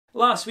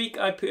Last week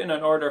I put in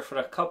an order for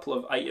a couple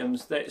of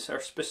items that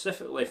are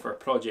specifically for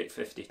Project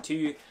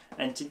 52,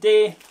 and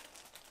today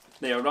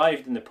they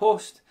arrived in the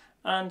post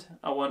and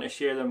I want to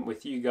share them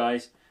with you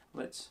guys.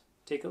 Let's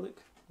take a look.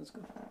 Let's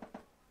go.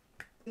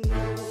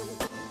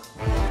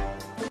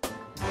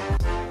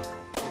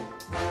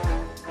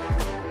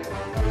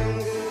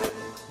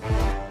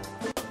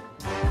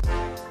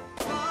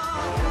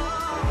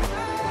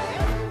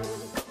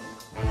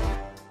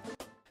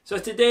 So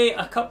today,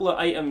 a couple of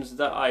items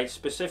that I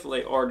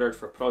specifically ordered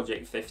for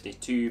Project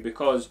 52,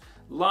 because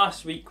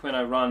last week when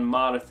I ran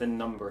marathon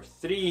number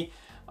 3,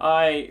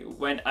 I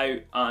went out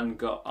and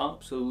got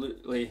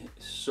absolutely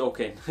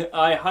soaking.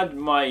 I had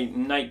my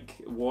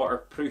Nike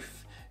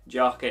waterproof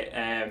jacket,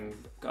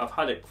 I've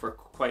had it for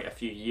quite a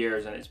few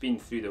years and it's been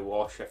through the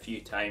wash a few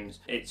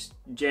times. It's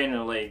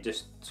generally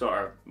just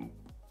sort of,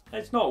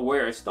 it's not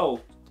wear, it's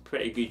still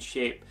pretty good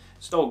shape.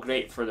 Still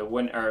great for the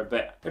winter,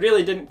 but it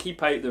really didn't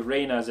keep out the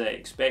rain as I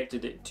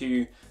expected it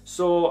to.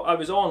 So I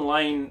was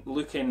online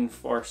looking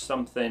for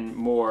something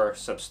more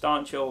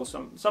substantial,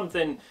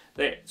 something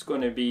that's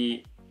going to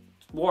be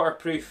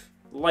waterproof,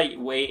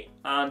 lightweight,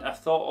 and I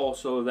thought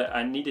also that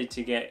I needed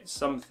to get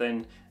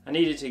something. I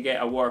needed to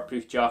get a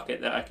waterproof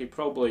jacket that I could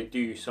probably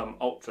do some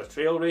ultra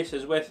trail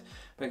races with,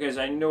 because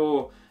I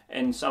know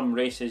in some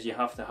races you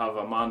have to have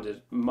a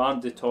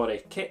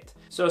mandatory kit.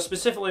 So I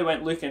specifically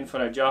went looking for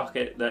a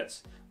jacket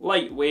that's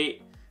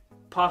lightweight,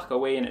 pack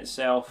away in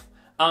itself,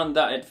 and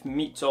that it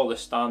meets all the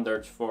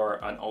standards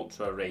for an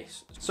ultra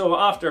race. So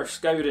after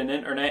scouring the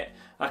internet,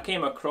 I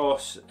came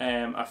across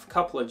a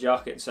couple of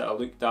jackets that I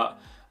looked at.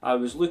 I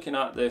was looking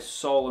at the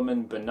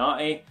Salomon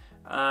Bonatti,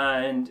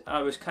 and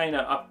I was kind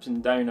of up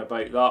and down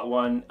about that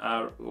one.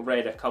 I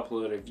read a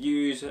couple of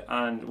reviews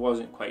and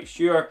wasn't quite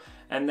sure,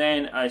 and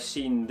then I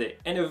seen the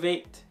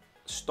Inov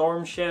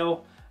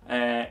Stormshell,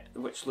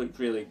 which looked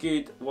really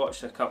good.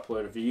 Watched a couple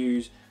of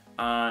reviews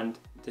and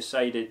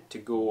decided to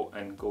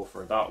go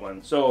for that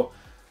one. So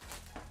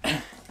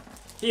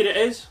here it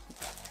is,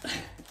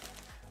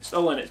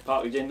 still in its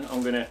packaging.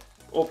 I'm going to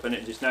open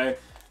it just now.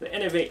 The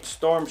Inov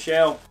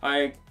Stormshell,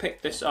 I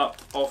picked this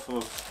up off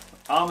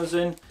of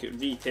Amazon. It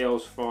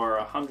retails for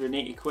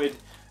 180 quid,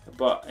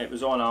 but it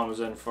was on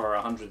Amazon for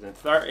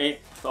 130.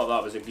 Thought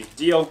that was a good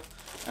deal.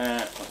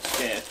 Let's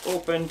get it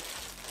open.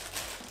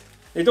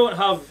 They don't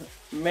have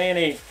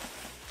many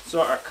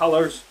sort of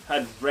colours.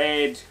 Had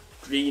red,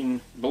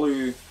 green,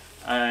 blue,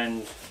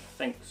 and I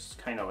think it's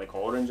kind of like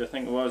orange, I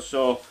think it was.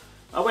 So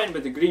I went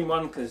with the green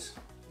one because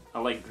I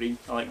like green.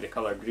 I like the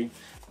colour green.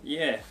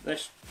 Yeah,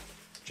 this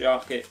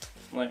jacket,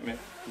 let me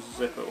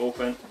zip it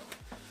open,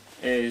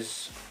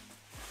 is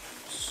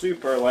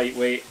super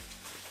lightweight,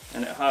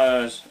 and it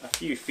has a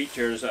few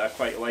features that I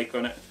quite like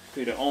on it.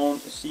 Put it on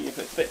to see if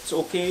it fits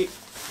okay.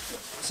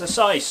 It's a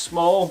size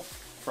small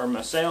for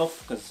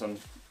myself because I'm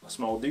a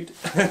small dude.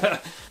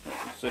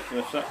 Zip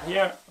this up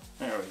here.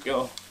 There we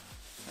go.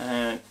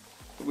 And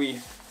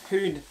we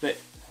hood that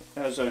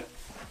has an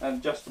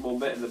adjustable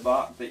bit at the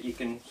back that you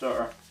can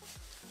sort of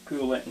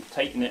pull it and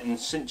tighten it and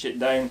cinch it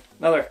down.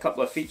 Another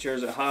couple of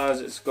features it has,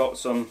 it's got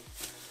some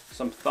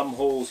thumb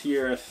holes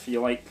here if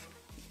you like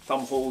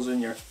thumb holes in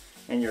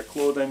your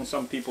clothing.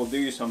 Some people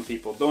do, some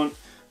people don't.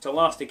 It's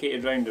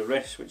elasticated around the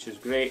wrist, which is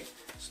great.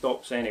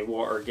 Stops any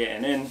water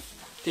getting in.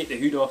 Take the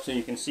hood off so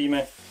you can see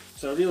me.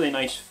 It's a really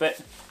nice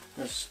fit.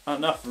 There's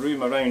enough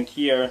room around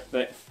here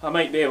that I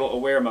might be able to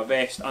wear my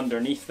vest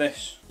underneath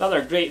this.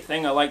 Another great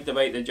thing I liked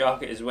about the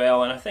jacket as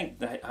well, and I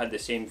think it had the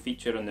same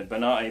feature on the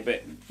Bonatti,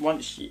 but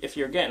if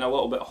you're getting a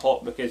little bit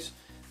hot, because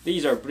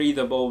these are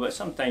breathable, but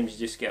sometimes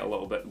you just get a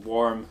little bit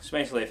warm,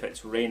 especially if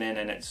it's raining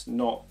and it's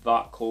not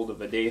that cold of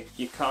a day.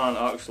 You can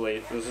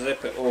actually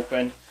zip it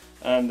open,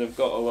 and they've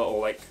got a little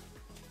like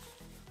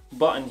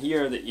button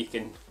here that you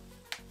can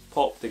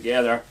pop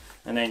together,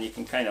 and then you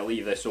can kind of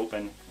leave this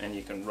open and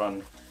you can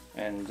run,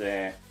 and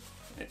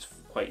it's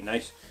quite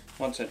nice.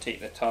 Once I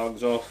take the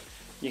tags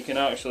off, you can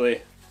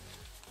actually,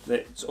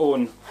 its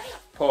own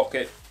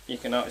pocket, you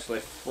can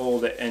actually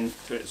fold it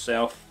into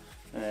itself.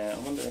 I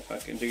wonder if I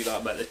can do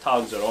that, but the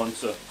tags are on,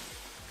 so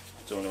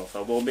I don't know if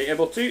I will be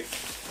able to.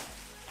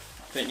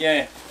 But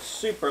yeah,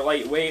 super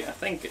lightweight. I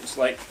think it's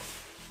like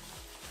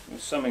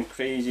something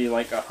crazy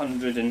like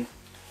 100 and,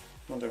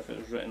 I wonder if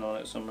it's written on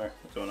it somewhere,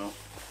 I don't know.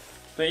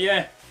 But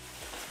yeah,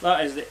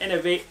 that is the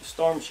Inov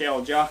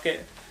Stormshell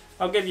jacket.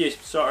 I'll give you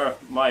sort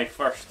of my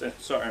first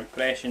sort of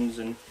impressions,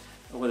 and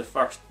over the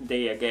first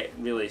day I get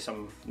really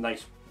some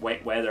nice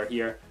wet weather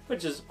here,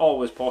 which is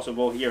always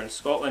possible here in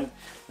Scotland.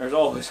 There's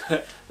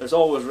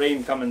always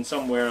rain coming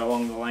somewhere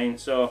along the line,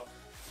 so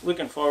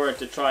looking forward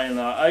to trying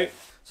that out.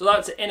 So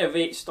that's the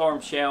Inov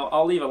Stormshell.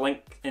 I'll leave a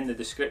link in the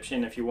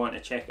description if you want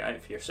to check it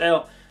out for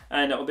yourself,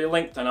 and it'll be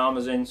linked on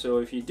Amazon, so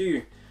if you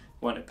do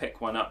want to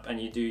pick one up and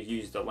you do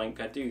use the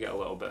link, I do get a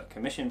little bit of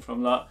commission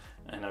from that,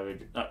 and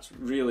that's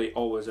really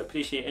always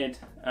appreciated.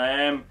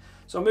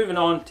 So moving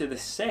on to the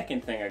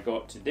second thing I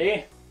got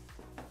today,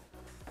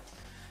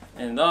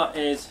 and that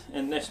is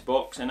in this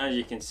box, and as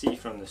you can see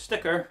from the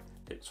sticker,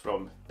 it's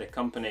from the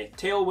company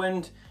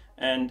Tailwind,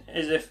 and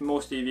as if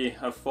most of you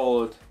have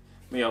followed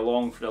me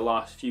along for the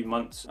last few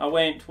months. I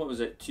went, what was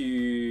it,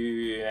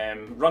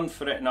 to Run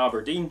For It in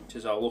Aberdeen, which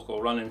is a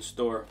local running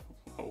store.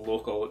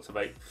 Local, it's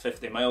about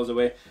 50 miles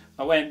away.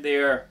 I went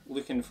there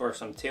looking for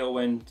some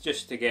Tailwind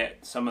just to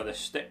get some of the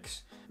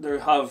sticks. They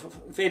have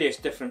various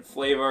different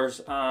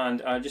flavours,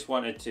 and I just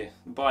wanted to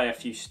buy a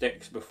few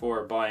sticks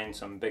before buying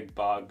some big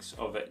bags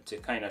of it to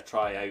kind of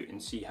try out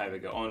and see how I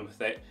got on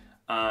with it.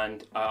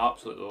 And I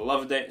absolutely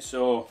loved it,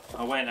 so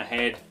I went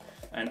ahead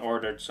and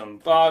ordered some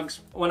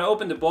bags. When I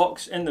opened the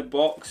box, in the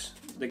box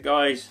the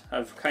guys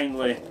have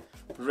kindly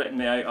written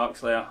me out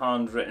actually a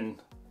handwritten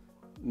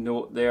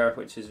note there,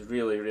 which is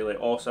really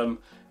awesome,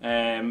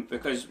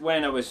 because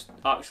when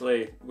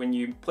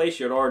you place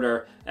your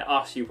order, it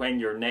asks you when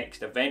your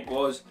next event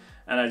was,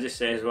 and I just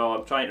says, well,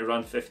 I'm trying to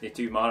run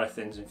 52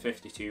 marathons in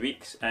 52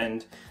 weeks,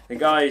 and the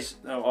guys,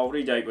 I'll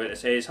read out what it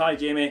says. Hi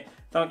Jamie,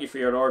 thank you for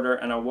your order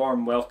and a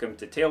warm welcome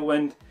to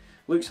Tailwind.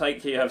 Looks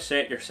like you have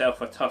set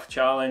yourself a tough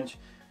challenge.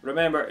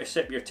 Remember to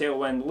sip your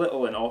Tailwind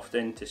little and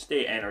often to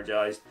stay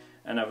energized,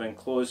 and I've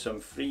enclosed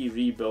some free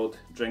rebuild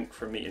drink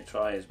for me to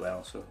try as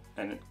well. So,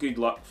 and good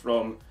luck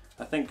from,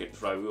 I think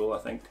it's Raoul, I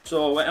think.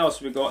 So what else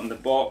have we got in the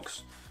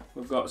box?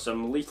 We've got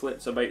some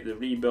leaflets about the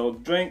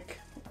rebuild drink,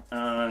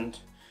 and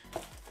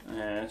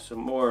some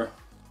more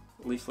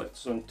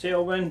leaflets on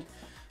Tailwind,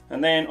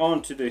 and then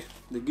on to the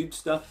good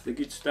stuff. The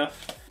good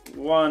stuff.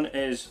 One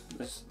is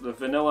the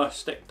vanilla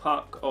stick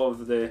pack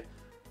of the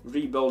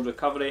rebuild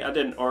recovery. I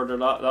didn't order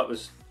that. That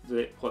was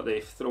what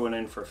they've thrown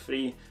in for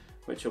free,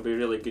 which will be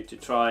really good to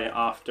try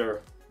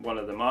after one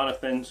of the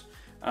marathons.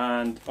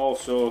 And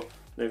also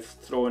they've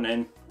thrown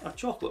in a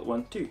chocolate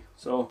one too.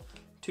 So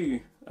 2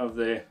 of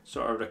the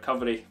sort of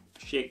recovery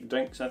shake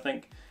drinks, I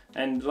think.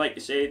 And like I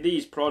say,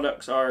 these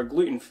products are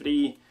gluten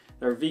free,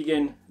 they're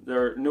vegan,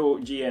 they're no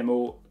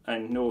GMO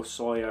and no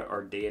soya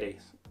or dairy.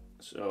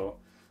 So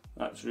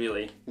that's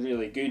really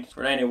good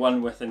for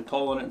anyone with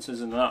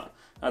intolerances and that.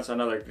 That's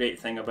another great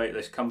thing about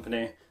this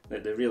company,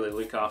 that they really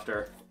look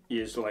after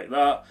you like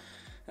that.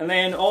 And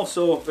then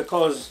also,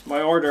 because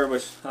my order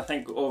was, I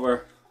think,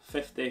 over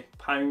 £50,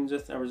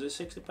 or was it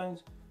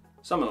 £60?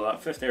 Something like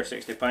that, 50 or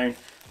 £60.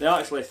 They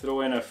actually throw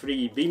in a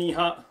free beanie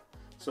hat.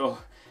 So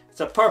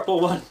it's a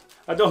purple one.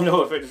 I don't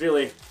know if it's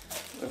really,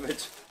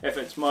 if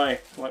it's my,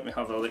 let me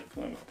have a look.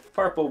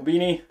 Purple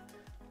beanie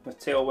with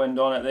Tailwind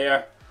on it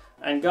there.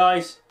 And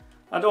guys,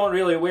 I don't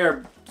really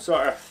wear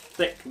sort of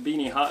thick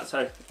beanie hats.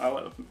 I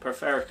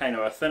prefer kind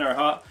of a thinner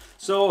hat.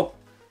 So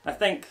I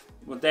think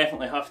we'll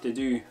definitely have to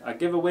do a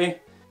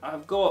giveaway.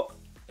 I've got,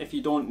 if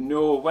you don't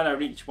know, when I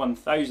reach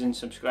 1,000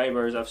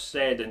 subscribers, I've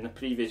said in the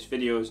previous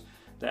videos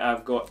that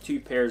I've got 2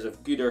 pairs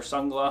of Gooder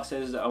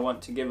sunglasses that I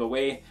want to give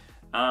away,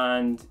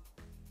 and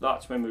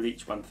that's when we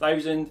reach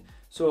 1,000.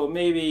 So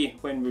maybe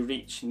when we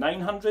reach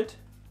 900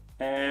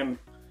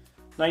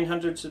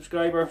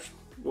 subscribers,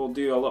 we'll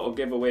do a little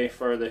giveaway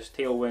for this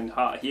Tailwind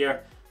hat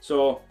here.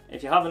 So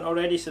if you haven't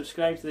already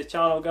subscribed to the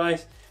channel,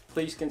 guys,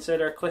 please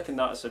consider clicking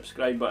that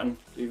subscribe button.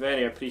 It'd be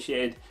very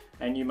appreciated,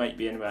 and you might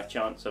be in with a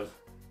chance of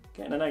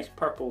getting a nice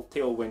purple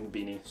Tailwind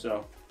beanie.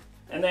 So,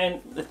 and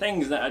then the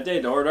things that I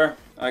did order,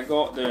 I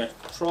got the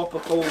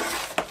tropical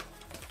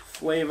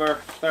flavour,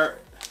 I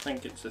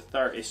think it's the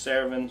 30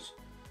 servings.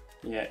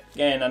 Yeah,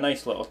 again, a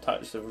nice little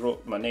touch. They've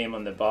wrote my name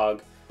on the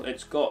bag.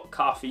 It's got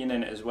caffeine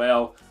in it as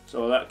well,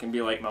 so that can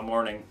be like my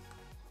morning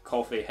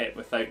coffee hit.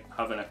 Without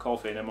having a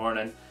coffee in the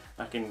morning,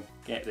 I can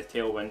get the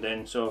Tailwind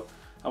in. So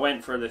I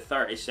went for the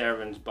 30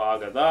 servings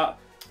bag of that,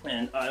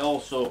 and I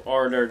also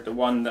ordered the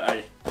one that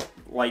I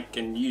like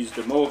and use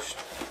the most,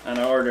 and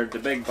I ordered the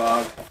big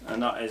bag,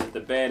 and that is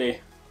the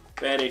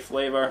berry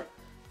flavour,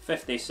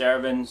 50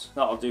 servings.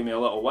 That'll do me a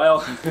little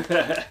while,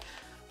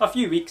 a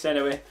few weeks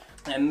anyway.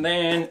 And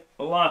then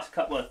the last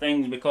couple of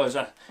things, because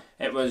I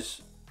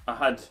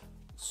had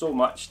so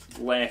much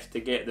left to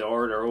get the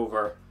order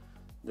over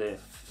the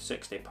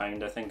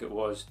 £60, I think it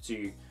was,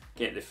 to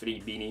get the free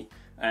beanie.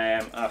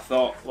 I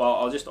thought, well,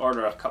 I'll just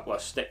order a couple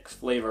of sticks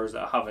flavours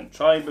that I haven't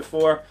tried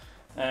before.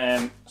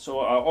 So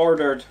I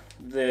ordered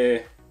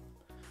the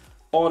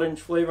orange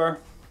flavour,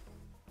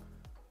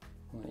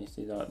 you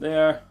see that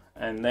there,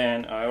 and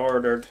then I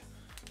ordered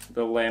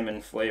the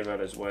lemon flavour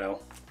as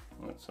well.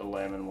 That's a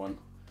lemon one.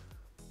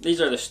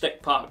 These are the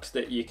stick packs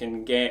that you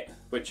can get,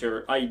 which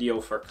are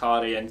ideal for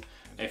carrying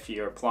if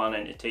you're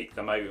planning to take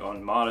them out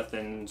on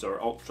marathons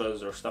or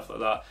ultras or stuff like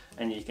that,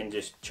 and you can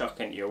just chuck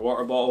into your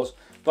water bottles.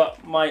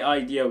 But my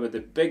idea with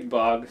the big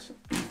bags,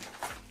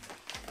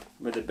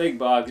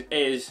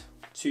 is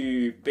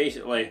to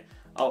basically,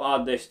 I'll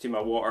add this to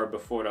my water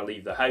before I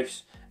leave the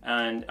house,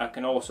 and I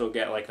can also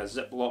get like a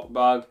Ziploc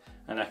bag,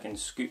 and I can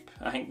scoop,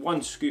 I think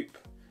 1 scoop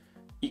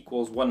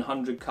equals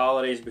 100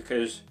 calories,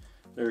 because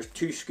there's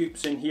 2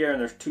 scoops in here and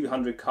there's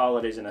 200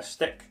 calories in a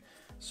stick.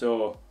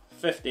 So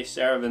 50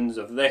 servings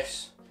of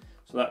this,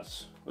 so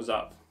that's, was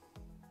that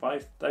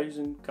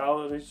 5,000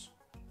 calories?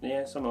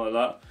 Yeah, something like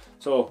that.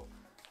 So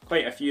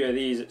quite a few of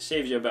these. It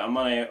saves you a bit of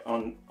money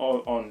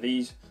on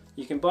these.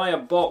 You can buy a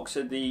box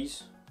of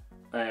these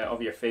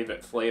of your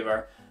favourite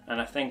flavour,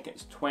 and I think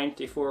it's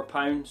 £24 or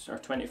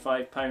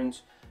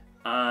 £25,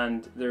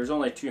 and there's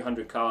only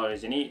 200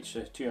 calories in each,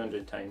 so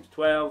 200 times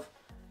 12,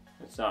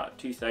 it's that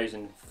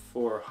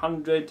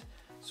 2,400.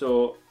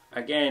 So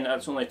again,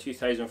 that's only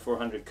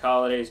 2,400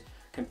 calories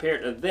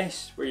compared to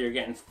this where you're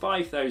getting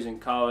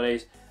 5,000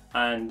 calories,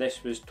 and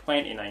this was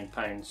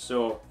 £29.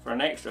 So for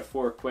an extra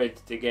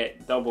 £4 to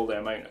get double the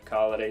amount of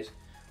calories,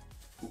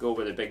 go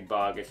with a big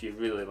bag if you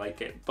really like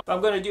it. But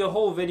I'm going to do a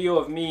whole video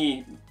of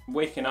me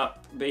waking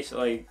up,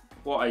 basically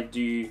what I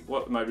do,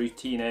 what my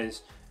routine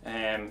is,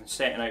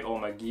 setting out all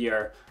my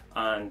gear,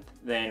 and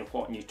then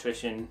what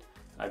nutrition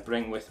I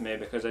bring with me,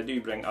 because I do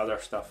bring other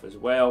stuff as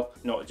well,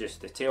 not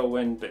just the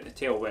Tailwind, but the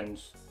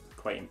Tailwind's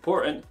quite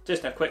important.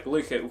 Just a quick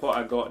look at what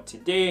I got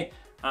today,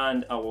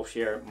 and I will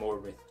share more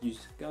with you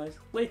guys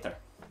later.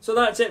 So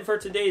that's it for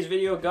today's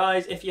video,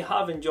 guys. If you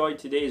have enjoyed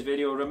today's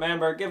video,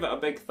 remember, give it a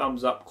big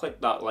thumbs up,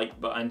 click that like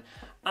button,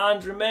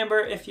 and remember,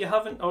 if you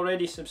haven't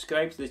already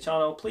subscribed to the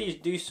channel, please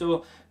do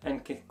so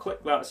and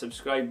click that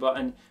subscribe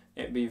button.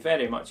 It'd be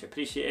very much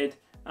appreciated,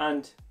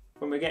 and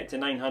when we get to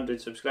 900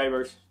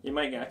 subscribers, you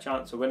might get a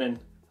chance of winning a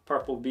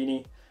purple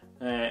beanie,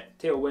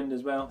 Tailwind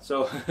as well,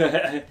 so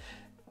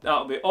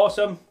that'll be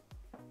awesome.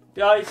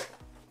 Guys,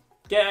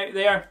 get out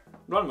there,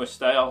 run with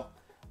style,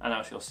 and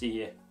I shall see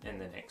you in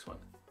the next one.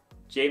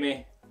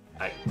 Jamie,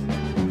 out.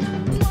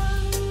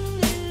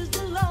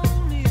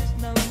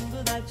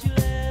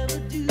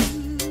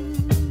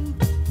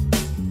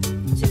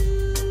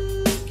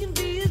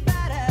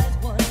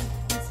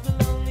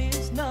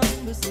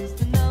 Since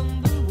the